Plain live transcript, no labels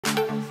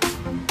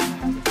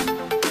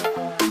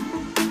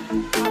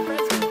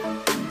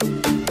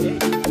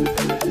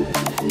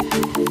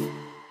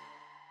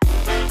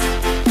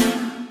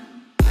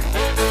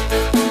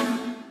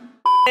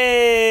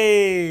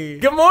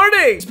Good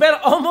morning. It's been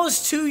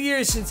almost 2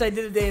 years since I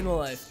did a day in the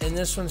life, and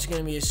this one's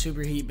gonna be a super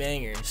heat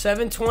banger.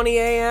 7:20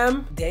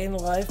 a.m. Day in the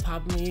life,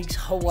 Papa Meeks,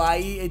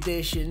 Hawaii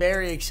edition.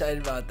 Very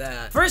excited about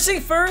that. First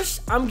thing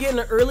first, I'm getting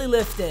an early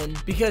lift in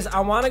because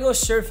I want to go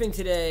surfing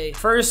today.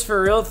 First,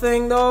 for real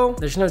thing though,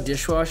 there's no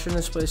dishwasher in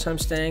this place I'm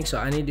staying, so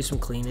I need to do some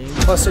cleaning.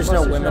 Plus, there's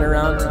no women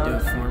around to do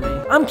it for me.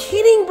 I'm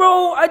kidding,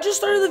 bro. I just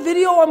started the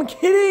video. I'm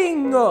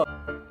kidding.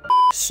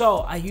 So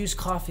I use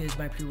coffee as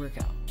my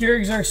pre-workout.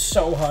 Keurigs are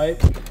so hype.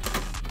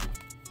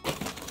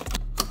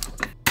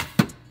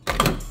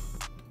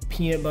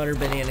 Peanut butter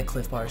banana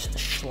Cliff Bars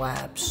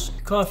slaps.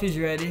 Coffee's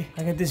ready.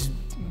 I got this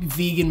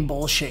vegan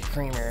bullshit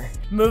creamer.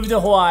 Move to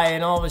Hawaii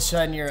and all of a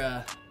sudden you're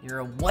a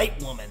white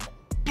woman.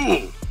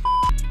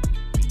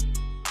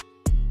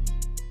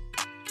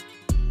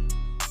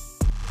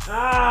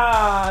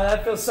 Ah,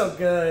 that feels so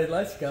good.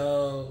 Let's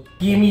go.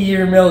 Give me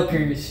your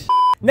milkers.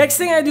 Next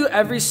thing I do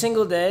every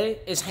single day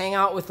is hang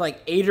out with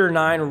like 8 or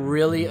 9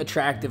 really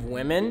attractive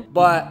women.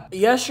 But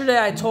yesterday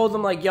I told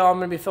them like, yo, I'm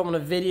gonna be filming a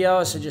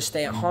video, so just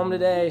stay at home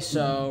today.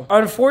 So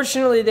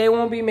unfortunately they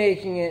won't be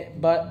making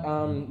it, but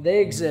they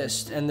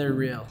exist and they're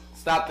real.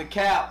 Stop the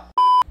cap.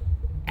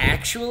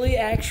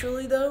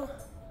 Actually though,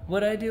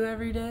 what I do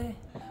every day?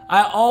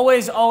 I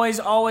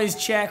always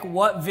check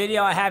what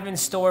video I have in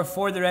store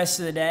for the rest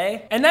of the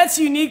day. And that's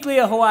uniquely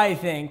a Hawaii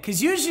thing, because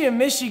usually in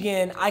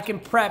Michigan, I can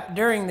prep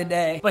during the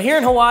day. But here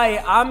in Hawaii,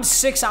 I'm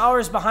 6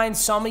 hours behind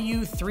some of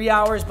you, 3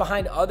 hours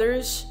behind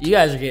others. You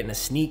guys are getting a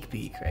sneak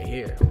peek right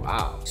here.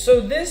 Wow.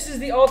 So this is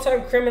the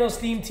All-Time Criminals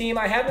theme team.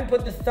 I haven't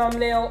put the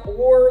thumbnail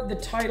or the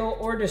title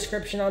or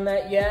description on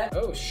that yet.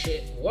 Oh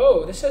shit,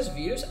 whoa, this has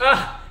views?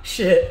 Ah,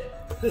 shit.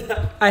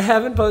 I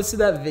haven't posted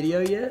that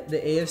video yet, the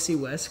AFC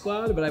West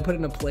squad, but I put it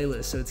in a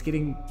playlist, so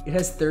it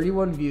has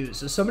 31 views.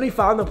 So somebody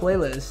found the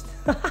playlist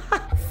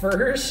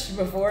first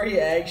before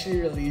he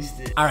actually released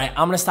it. All right,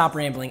 I'm gonna stop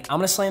rambling. I'm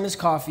gonna slam this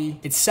coffee.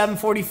 It's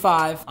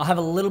 7:45. I'll have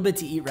a little bit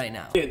to eat right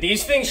now. Dude,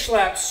 these things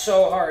slap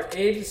so hard.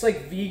 It's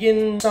like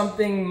vegan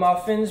something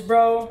muffins,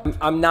 bro.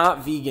 I'm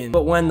not vegan,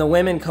 but when the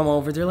women come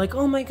over, they're like,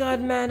 oh my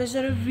God, Matt, is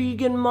that a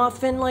vegan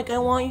muffin? Like, I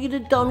want you to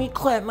dummy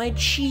clap my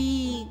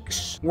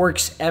cheeks.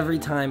 Works every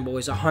time,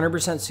 boys.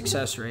 100%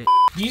 success rate.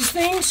 These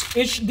things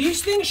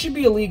should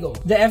be illegal.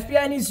 The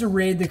FBI needs to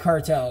raid the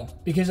cartel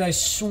because I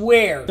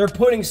swear they're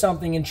putting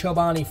something in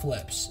Chobani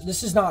flips.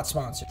 This is not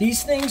sponsored.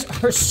 These things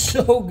are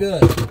so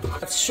good.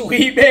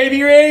 Sweet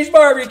Baby Ray's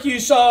barbecue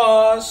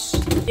sauce.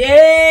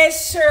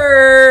 Yes,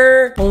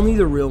 sir. Only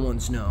the real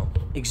ones know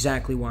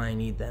exactly why I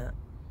need that.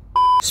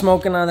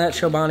 Smoking on that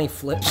Chobani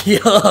flip.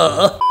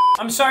 Yeah.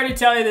 I'm sorry to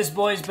tell you this,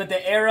 boys, but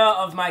the era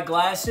of my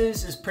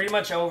glasses is pretty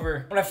much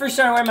over. When I first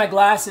started wearing my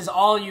glasses,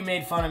 all of you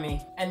made fun of me.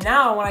 And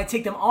now, when I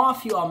take them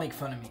off, you all make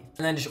fun of me.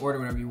 And then just order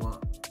whatever you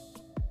want.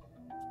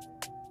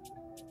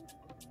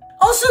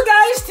 Also,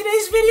 guys,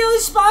 today's video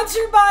is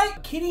sponsored by...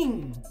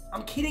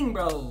 I'm kidding,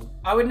 bro.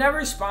 I would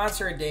never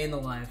sponsor a day in the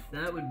life.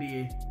 That would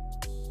be...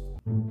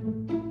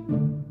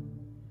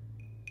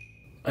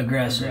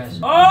 aggressive.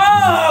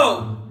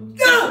 Oh!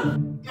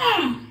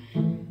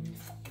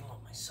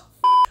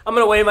 I'm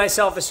gonna weigh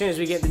myself as soon as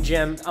we get to the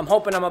gym. I'm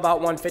hoping I'm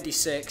about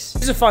 156.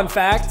 Here's a fun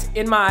fact.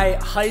 In my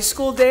high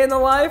school day in the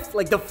life,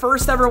 like the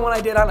first ever one I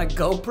did on a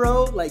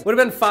GoPro, like would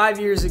have been 5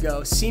 years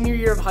ago, senior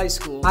year of high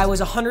school, I was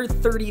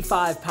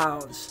 135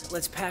 pounds.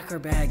 Let's pack our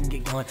bag and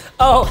get going.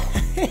 Oh,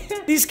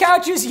 these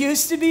couches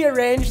used to be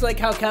arranged like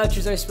how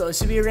couches are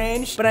supposed to be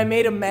arranged, but I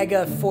made a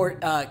mega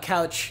fort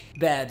couch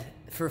bed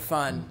for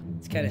fun.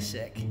 It's kind of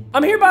sick.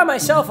 I'm here by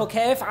myself,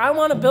 okay? If I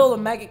want to build a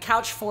mega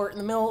couch fort in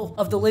the middle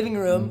of the living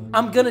room,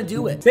 I'm gonna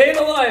do it. Day in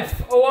the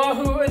life,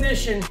 Oahu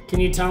edition. Can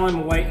you tell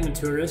I'm white and a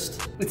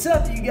tourist? What's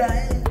up, you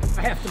guys?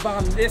 I have to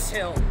bomb this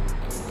hill.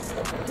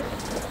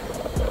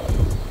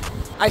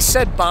 I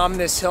said bomb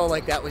this hill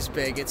like that was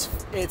big. It's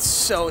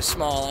so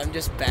small. I'm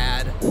just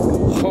bad.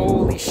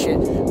 Holy shit.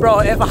 Bro,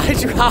 if I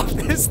drop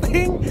this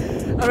thing,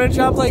 I'm gonna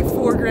drop like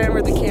 4 grand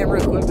worth of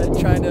camera equipment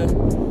trying to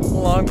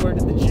longboard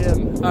to the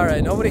gym. All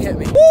right, nobody hit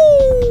me.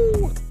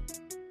 Woo!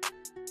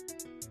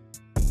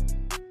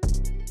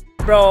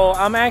 Bro,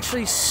 I'm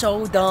actually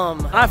so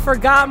dumb. I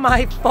forgot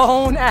my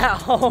phone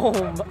at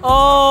home.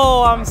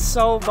 Oh, I'm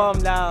so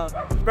bummed out.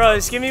 Bro,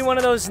 just give me one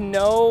of those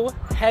no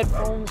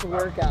headphones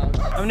workouts.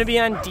 I'm gonna be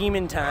on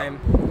demon time.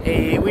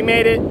 Hey, we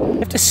made it. You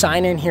have to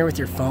sign in here with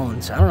your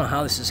phones. I don't know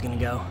how this is gonna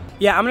go.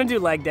 Yeah, I'm gonna do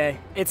leg day.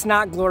 It's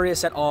not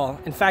glorious at all.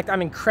 In fact,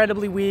 I'm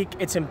incredibly weak.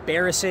 It's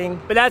embarrassing,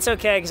 but that's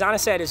okay, because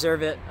honestly, I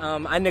deserve it.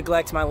 I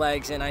neglect my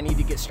legs and I need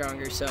to get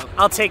stronger, so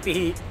I'll take the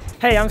heat.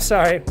 Hey, I'm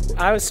sorry.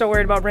 I was so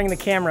worried about bringing the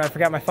camera, I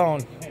forgot my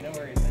phone. Hey, no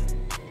worries,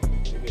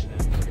 man. You're good,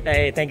 man.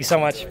 Hey, thank you so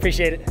much.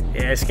 Appreciate it.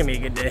 Yeah, it's gonna be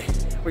a good day.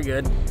 We're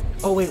good.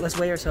 Oh wait, let's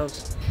weigh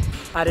ourselves.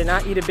 I did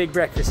not eat a big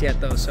breakfast yet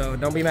though, so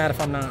don't be mad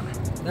if I'm not.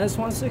 That's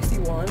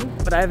 161,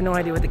 but I have no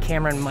idea what the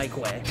camera and mic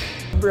weigh.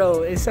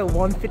 Bro, it's a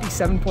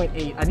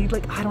 157.8. I need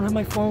I don't have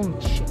my phone.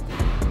 Shit.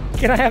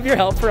 Can I have your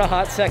help for a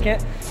hot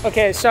second?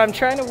 Okay, so I'm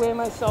trying to weigh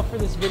myself for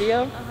this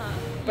video,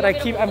 but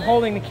I'm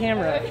holding the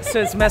camera,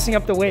 so it's messing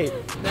up the weight.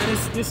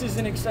 This is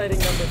an exciting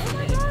number for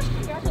me.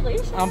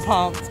 Congratulations. I'm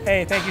pumped.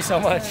 Hey, thank you so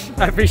much.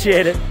 I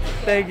appreciate it.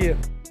 Thank you.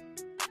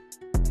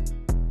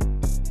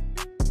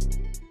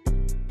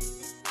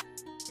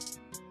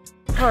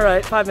 All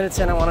right, 5 minutes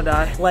in, I want to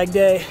die. Leg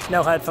day,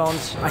 no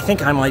headphones. I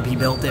think I might be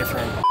built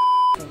different.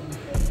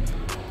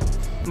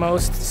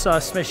 Most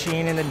sus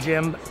machine in the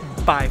gym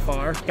by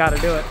far. Gotta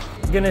do it.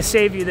 Gonna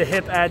save you the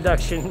hip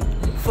adduction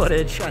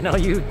footage. I know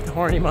you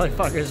horny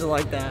motherfuckers are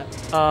like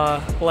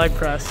that. Leg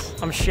press.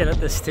 I'm shit at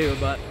this too,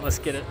 but let's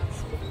get it.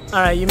 All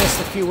right, you missed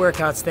a few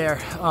workouts there.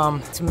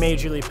 It's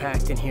majorly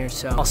packed in here,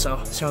 so.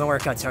 Also, some of the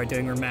workouts I were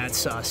doing were mad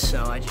sus,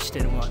 so I just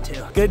didn't want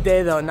to. Good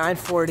day though,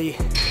 940,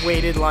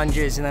 weighted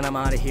lunges, and then I'm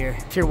out of here.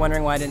 If you're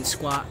wondering why I didn't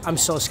squat, I'm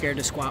so scared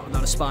to squat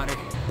without a spotter,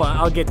 but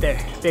I'll get there.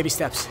 Baby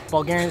steps.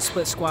 Bulgarian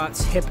split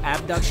squats, hip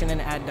abduction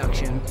and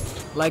adduction,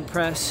 leg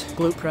press,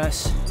 glute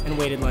press, and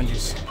weighted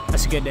lunges.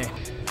 That's a good day.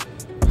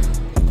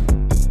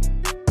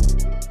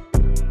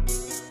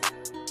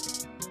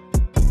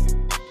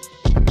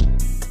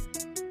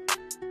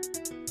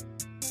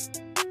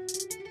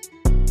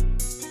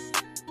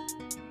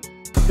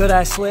 Good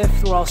ass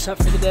lift, we're all set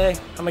for the day.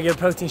 I'm gonna get a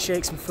protein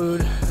shake, some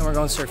food, and we're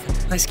going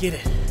surfing. Let's get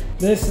it.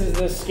 This is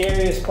the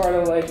scariest part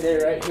of leg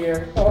day right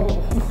here. Oh,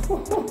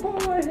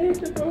 I hate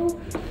to go.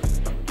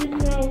 Get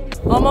me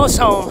out. Almost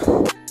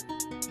home.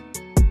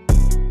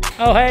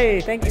 Oh,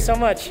 hey, thank you so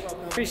much.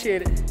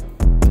 Appreciate it.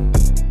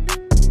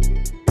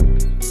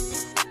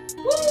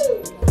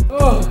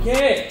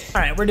 Okay.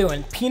 All right, we're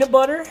doing peanut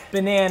butter,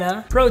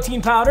 banana,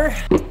 protein powder,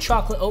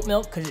 chocolate oat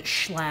milk because it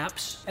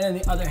slaps, and then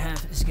the other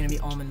half is gonna be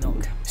almond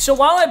milk. So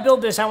while I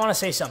build this, I wanna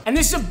say something. And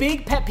this is a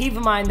big pet peeve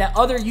of mine that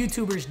other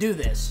YouTubers do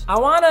this. I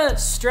wanna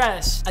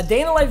stress, a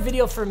day in the life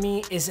video for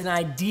me is an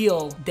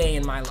ideal day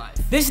in my life.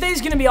 This day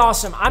is gonna be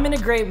awesome. I'm in a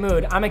great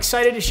mood. I'm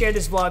excited to share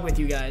this vlog with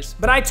you guys.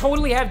 But I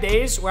totally have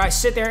days where I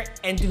sit there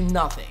and do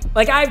nothing.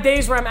 Like I have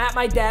days where I'm at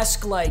my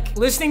desk, like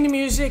listening to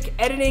music,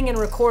 editing and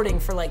recording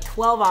for like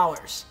 12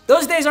 hours.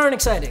 Those days aren't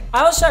exciting.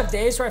 I also have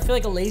days where I feel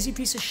like a lazy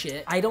piece of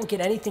shit. I don't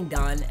get anything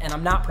done and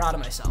I'm not proud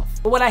of myself.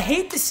 But what I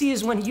hate to see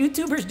is when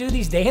YouTubers do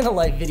these day in the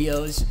life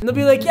videos and they'll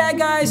be like, yeah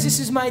guys, this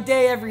is my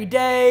day every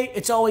day.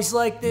 It's always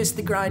like this,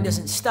 the grind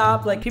doesn't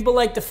stop. Like people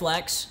like to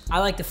flex. I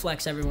like to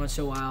flex every once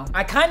in a while.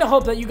 I kind of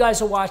hope that you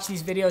guys will watch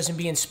these videos and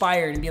be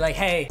inspired and be like,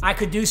 hey, I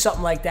could do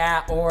something like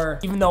that. Or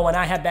even though when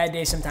I have bad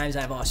days, sometimes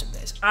I have awesome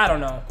days. I don't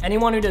know.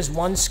 Anyone who does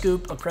 1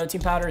 scoop of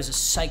protein powder is a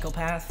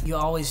psychopath. You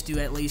always do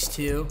at least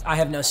 2. I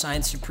have no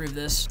science to prove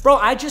this. Bro,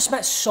 I just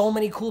met so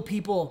many cool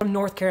people from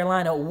North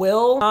Carolina.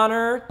 Will,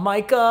 Connor,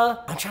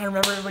 Micah. I'm trying to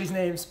remember everybody's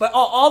names. But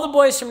all the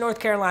boys from North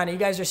Carolina, you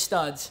guys are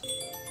studs.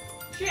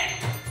 Shit.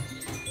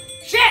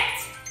 Shit!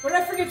 What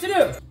did I forget to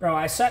do? Bro,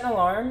 I set an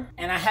alarm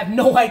and I have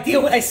no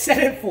idea what I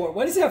set it for.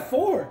 What is that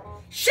for?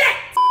 Shit!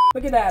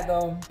 Look at that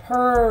though.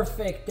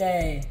 Perfect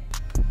day.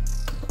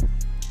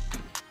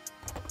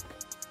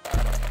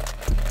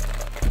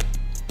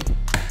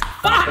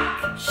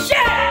 Fuck! Shit!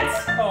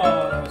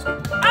 Oh, that was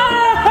good.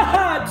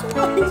 Ah!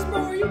 Twice,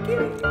 bro, are you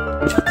kidding me?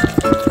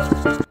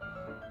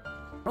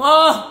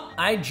 Oh,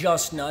 I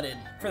just nutted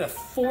for the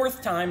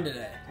 4th time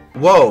today.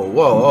 Whoa,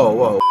 whoa, whoa,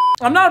 whoa.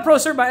 I'm not a pro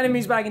surfer by any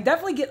means, but I can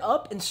definitely get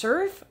up and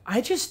surf.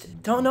 I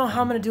just don't know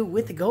how I'm gonna do it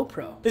with the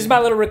GoPro. This is my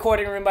little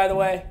recording room, by the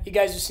way. You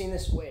guys have seen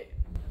this. Wait.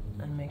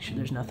 Let me make sure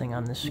there's nothing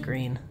on this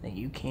screen that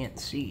you can't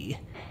see.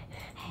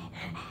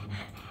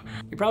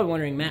 You're probably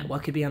wondering, Matt,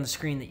 what could be on the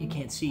screen that you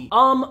can't see?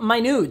 My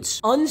nudes.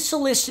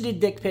 Unsolicited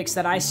dick pics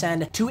that I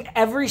send to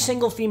every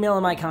single female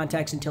in my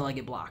contacts until I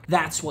get blocked.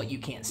 That's what you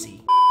can't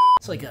see.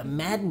 It's like a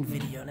Madden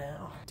video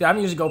now. Dude, I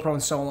haven't used a GoPro in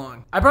so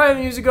long. I probably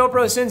haven't used a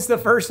GoPro since the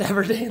first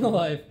ever day in the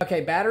life.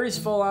 Okay, battery's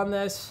full on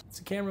this. It's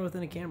a camera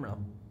within a camera.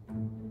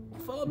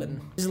 Fubbing.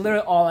 This is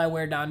literally all I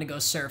wear down to go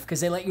surf because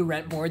they let you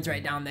rent boards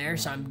right down there.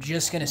 So I'm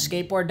just gonna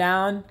skateboard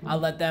down. I'll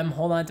let them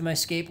hold on to my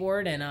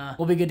skateboard and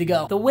we'll be good to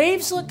go. The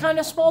waves look kind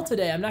of small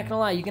today. I'm not gonna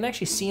lie. You can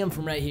actually see them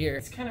from right here.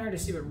 It's kind of hard to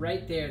see, but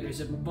right there,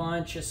 there's a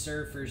bunch of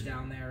surfers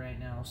down there right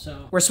now.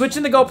 So we're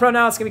switching the GoPro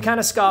now. It's gonna be kind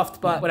of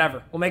scuffed, but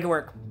whatever. We'll make it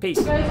work. Peace.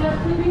 You guys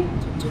have a baby?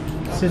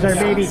 This is our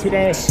baby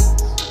today.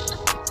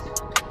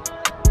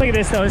 Look at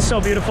this though. It's so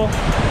beautiful.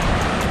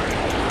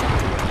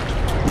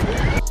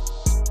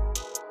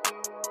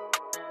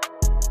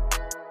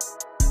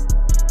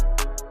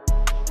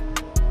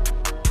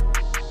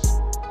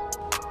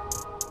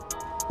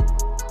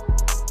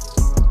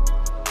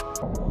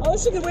 Oh,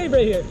 this is a good wave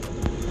right here.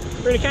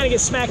 We're gonna kind of get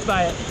smacked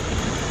by it.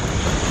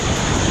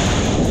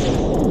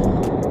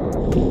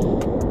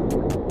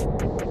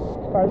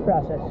 Part of the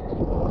process.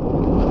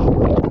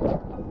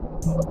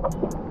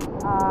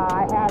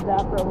 I had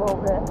that for a little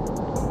bit.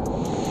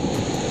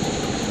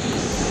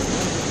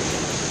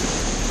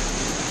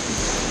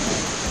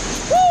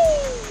 Woo!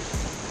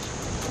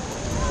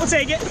 We'll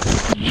take it.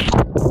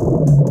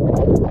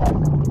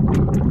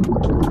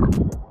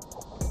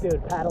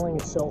 Dude, paddling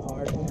is so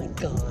hard. Oh my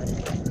God.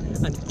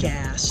 I'm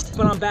gassed.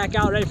 But I'm back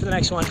out, ready for the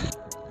next one.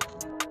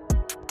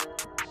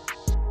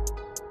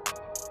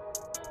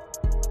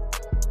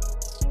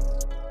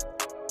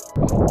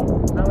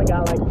 I only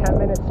got like 10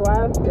 minutes minutes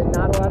left and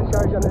not a lot of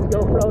charge on this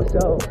GoPro,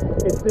 so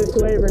it's this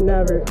wave or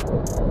never.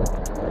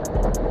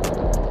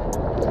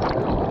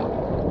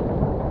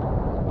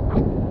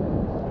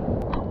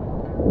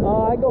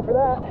 Oh, I go for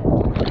that.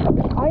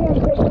 I am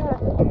take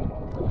that.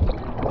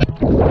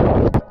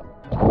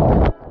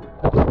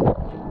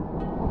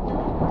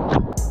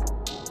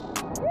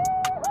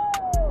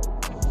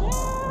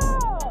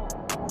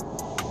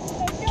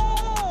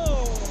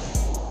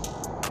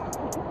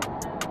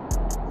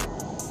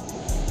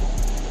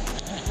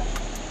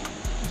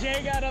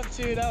 Jay got up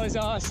too, that was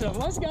awesome.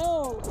 Let's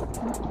go!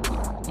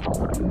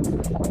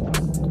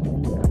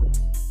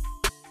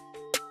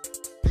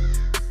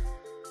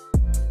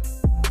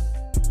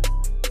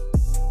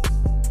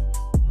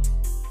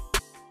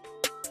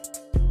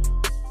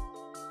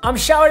 I'm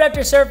showered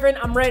after surfing.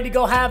 I'm ready to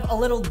go have a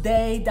little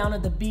day down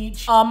at the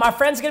beach. My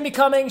friend's gonna be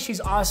coming.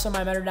 She's awesome.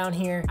 I met her down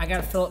here. I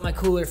gotta fill up my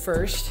cooler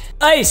first.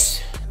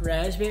 Ice,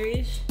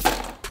 raspberries,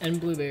 and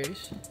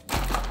blueberries.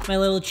 My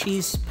little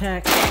cheese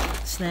pack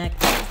snack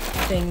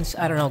things.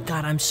 I don't know.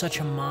 God, I'm such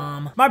a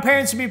mom. My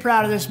parents would be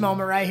proud of this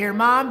moment right here.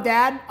 Mom,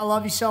 Dad, I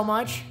love you so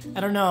much.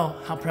 I don't know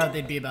how proud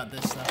they'd be about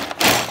this stuff.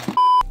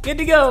 Good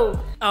to go.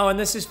 Oh, and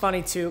this is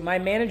funny too. My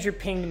manager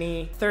pinged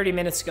me 30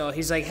 minutes ago.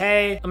 He's like,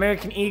 hey,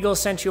 American Eagle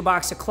sent you a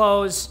box of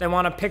clothes. They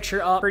want a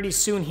picture up pretty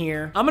soon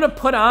here. I'm gonna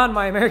put on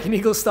my American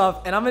Eagle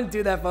stuff and I'm gonna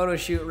do that photo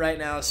shoot right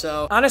now.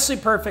 So honestly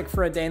perfect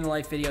for a day in the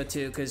life video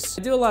too, because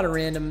I do a lot of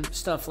random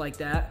stuff like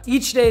that.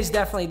 Each day is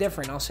definitely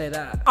different, I'll say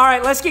that. All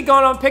right, let's get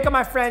going on. Pick up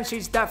my friend.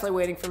 She's definitely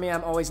waiting for me.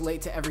 I'm always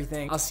late to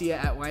everything. I'll see you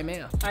at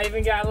Waimea. I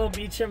even got little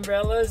beach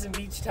umbrellas and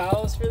beach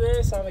towels for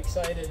this. I'm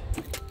excited.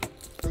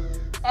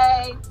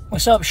 Hey.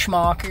 What's up,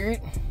 Schmockert?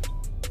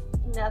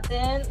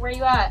 Nothing. Where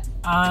you at?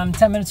 I'm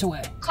 10 minutes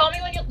away. Call me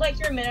when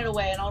you're a minute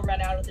away and I'll run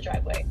out of the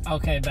driveway.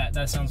 Okay, bet.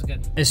 That sounds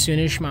good. As soon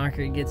as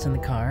Schmockert gets in the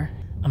car,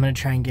 I'm gonna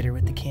try and get her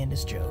with the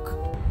Candace joke.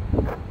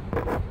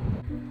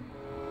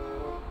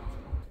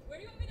 Where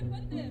do you want me to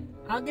put them?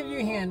 I'll give you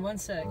a hand, 1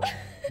 sec.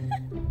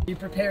 Be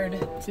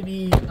prepared to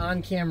be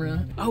on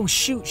camera. Oh,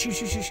 shoot.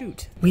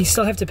 We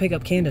still have to pick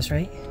up Candace,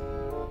 right?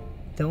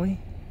 Don't we?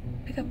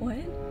 Pick up what?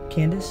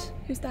 Candace?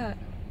 Who's that?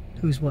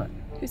 Who's what?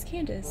 Who's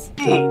Candace?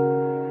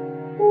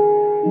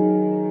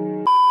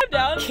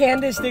 Down.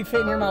 Candace dick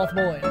fit in your mouth,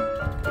 boy.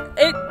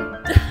 It.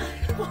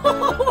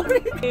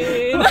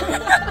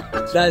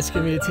 That's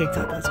gonna be a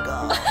TikTok. Let's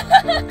go.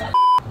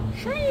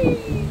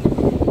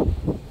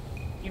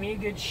 Give me a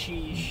good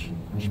sheesh,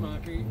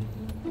 Schmocker.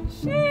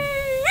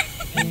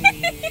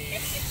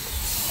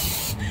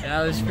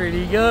 That was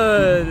pretty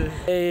good.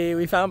 Hey,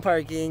 we found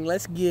parking.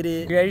 Let's get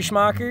it. You ready,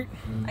 Schmocker?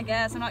 I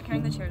guess I'm not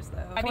carrying the chairs though.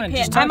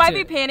 I might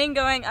be panning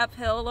going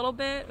uphill a little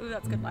bit. Ooh,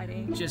 that's good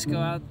lighting. Just go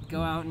out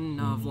and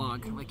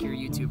vlog like you're a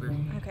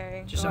YouTuber.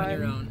 Okay. Just on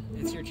your own.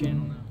 It's your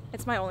channel now.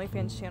 It's my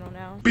OnlyFans channel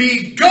now.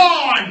 Be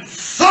gone,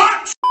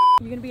 sucks!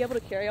 You gonna be able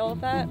to carry all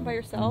of that by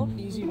yourself?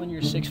 Easy when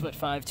you're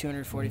 6'5",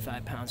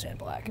 245 pounds and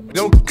black.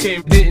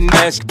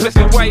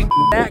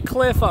 That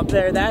cliff up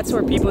there, that's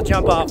where people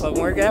jump off of.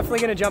 We're definitely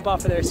gonna jump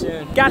off of there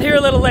soon. Got here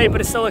a little late,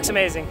 but it still looks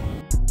amazing.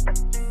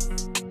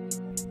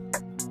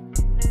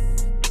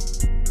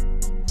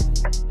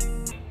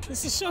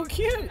 This is so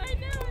cute. I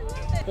know, I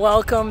love it.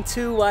 Welcome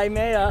to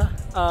Waimea.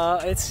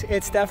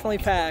 It's definitely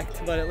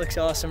packed, but it looks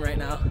awesome right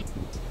now.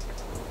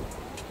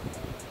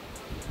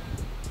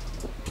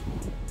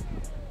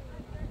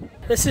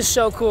 This is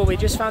so cool. We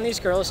just found these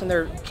girls and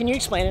they're, can you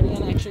explain it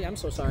again? Actually, I'm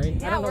so sorry.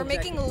 Yeah, we're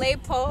making lei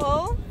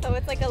poho, so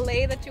it's like a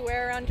lei that you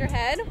wear around your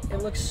head.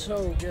 It looks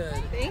so good.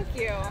 Thank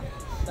you.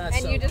 That's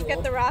and so you just cool.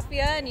 get the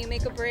raffia and you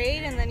make a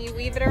braid and then you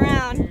weave it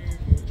around.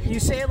 You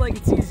say it like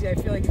it's easy. I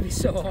feel like it'd be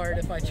so hard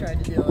if I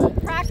tried to do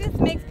it. Practice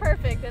makes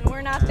perfect and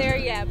we're not there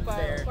yet,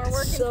 but we're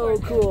working so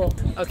towards cool.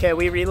 Okay,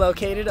 we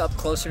relocated up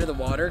closer to the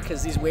water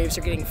because these waves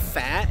are getting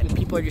fat and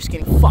people are just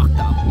getting fucked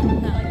up.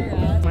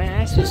 My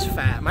ass is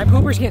fat. My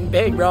pooper's getting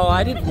big, bro.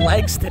 I did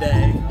legs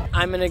today.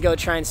 I'm gonna go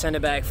try and send a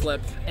backflip,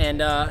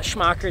 and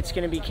Schmockert's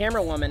gonna be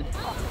camera woman.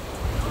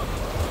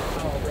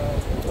 Oh,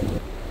 bro.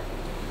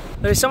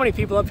 There's so many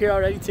people up here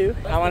already too.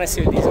 I want to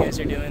see what these guys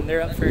are doing.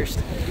 They're up first.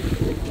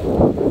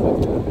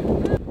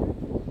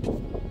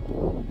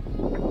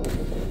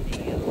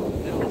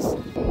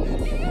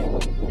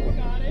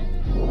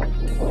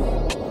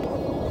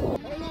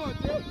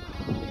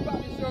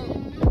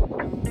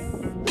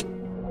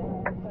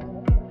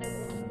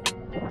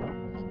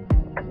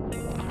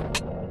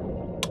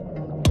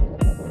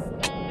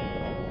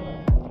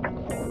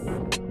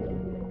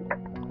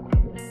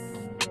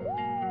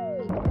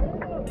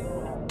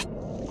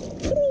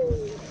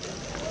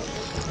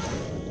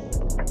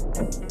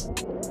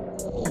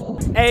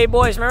 Hey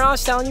boys, remember I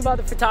was telling you about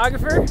the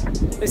photographer?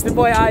 It's the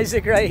boy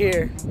Isaac right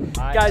here.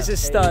 Guy's a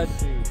stud.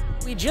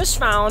 We just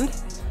found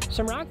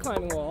some rock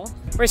climbing wall.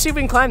 We're gonna see if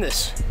we can climb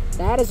this.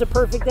 That is a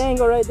perfect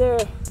angle right there.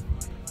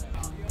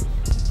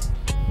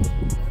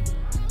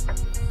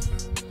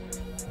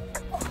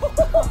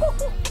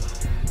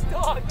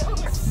 Dog, that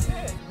was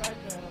sick.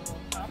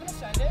 I'm gonna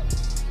send it.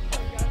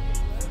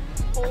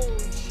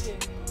 Holy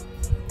shit.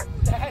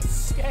 That's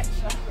sketch,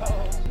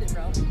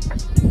 bro.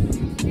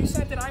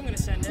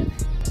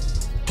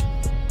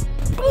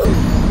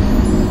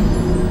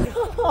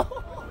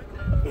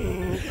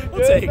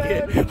 We'll take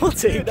it. We'll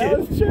take it. That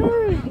was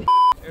cherry.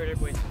 Hey there,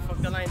 boys. Fuck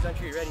the lions on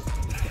tree. Ready?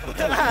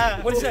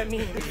 What does that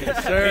mean?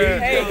 Yes, sir.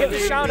 Hey, give the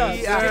shout out.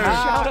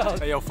 Shout out.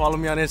 Hey, yo, follow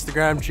me on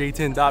Instagram,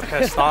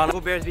 jten.pestana.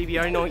 Go Bears, baby.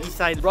 I already know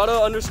Eastside.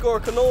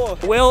 Brother_Kanoa.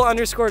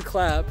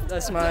 Will_clap.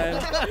 That's mine.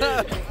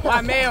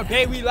 Waimea,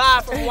 baby. We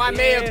live from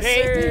Waimea,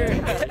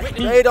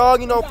 baby. Hey, dog,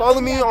 you know, follow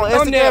me on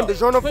Thumbnail.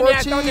 Instagram, DiGiorno Put me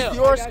at 14, thumbnail.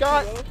 Dior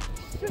Scott.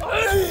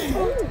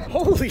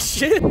 Holy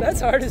shit, that's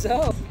hard as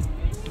hell.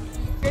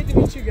 Great to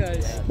meet you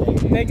guys.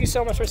 Thank you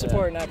so much for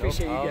supporting. I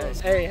appreciate you guys.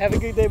 Hey, have a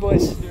good day,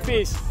 boys.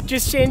 Peace.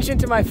 Just changed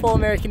into my full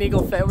American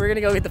Eagle fit. We're gonna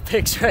go get the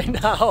pics right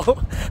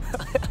now.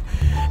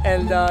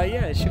 And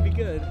yeah, it should be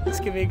good. It's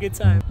gonna be a good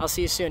time. I'll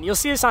see you soon. You'll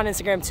see us on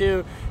Instagram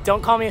too.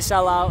 Don't call me a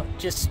sellout.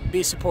 Just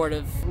be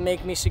supportive.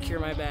 Make me secure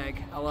my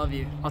bag. I love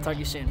you. I'll talk to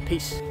you soon.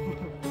 Peace.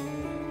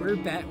 We're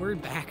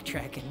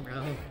backtracking,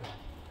 bro.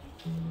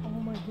 Oh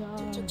my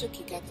god. You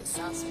got the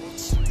sauce,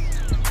 bitch.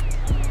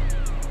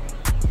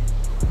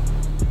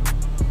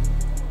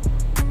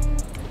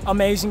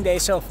 Amazing day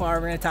so far.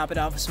 We're gonna top it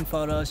off with some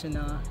photos and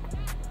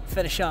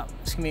finish up.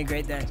 It's gonna be a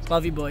great day.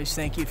 Love you, boys.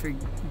 Thank you for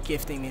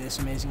gifting me this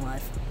amazing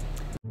life.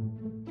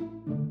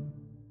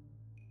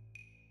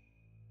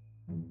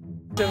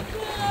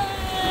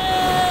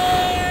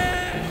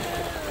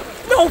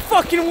 No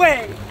fucking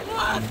way!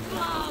 No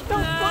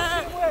fucking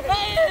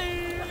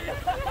way!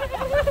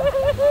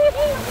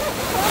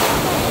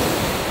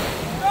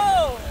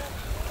 Bro,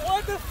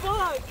 what the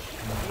fuck?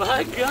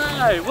 My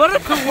God, what a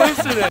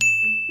coincidence.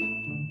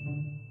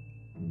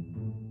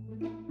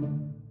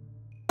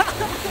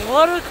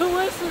 What a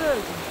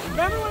coincidence.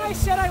 Remember when I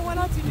said I went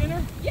out to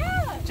dinner?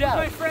 Yeah. Jeff.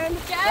 My friend?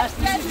 Jeff.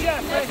 This is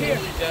Jeff right here.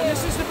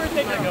 This is the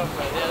birthday girl.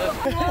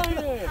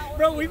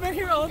 Bro, we've been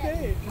here all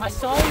day. I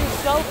saw your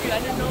selfie. I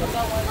didn't know it was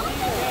on my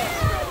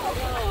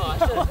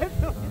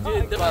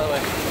Dude, by the way.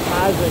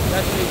 Isaac.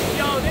 That's me.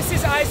 Yo, this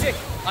is Isaac.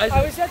 Isaac.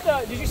 I was at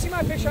the, did you see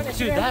my picture on Instagram?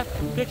 Dude, that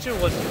picture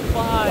was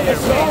fire.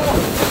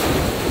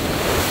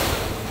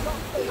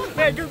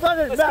 Man, good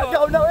running back.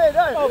 Yo, no, hey,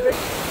 no. Oh, big.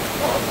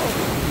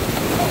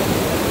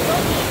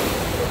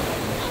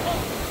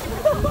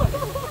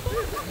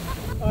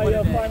 Oh,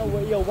 yo, final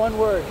word. Yo, one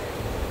word.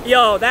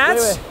 Yo,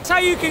 that's how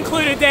you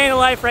conclude a day in the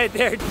life right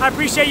there. I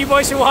appreciate you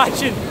boys for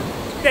watching.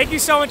 Thank you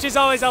so much as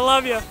always. I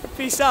love you.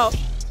 Peace out.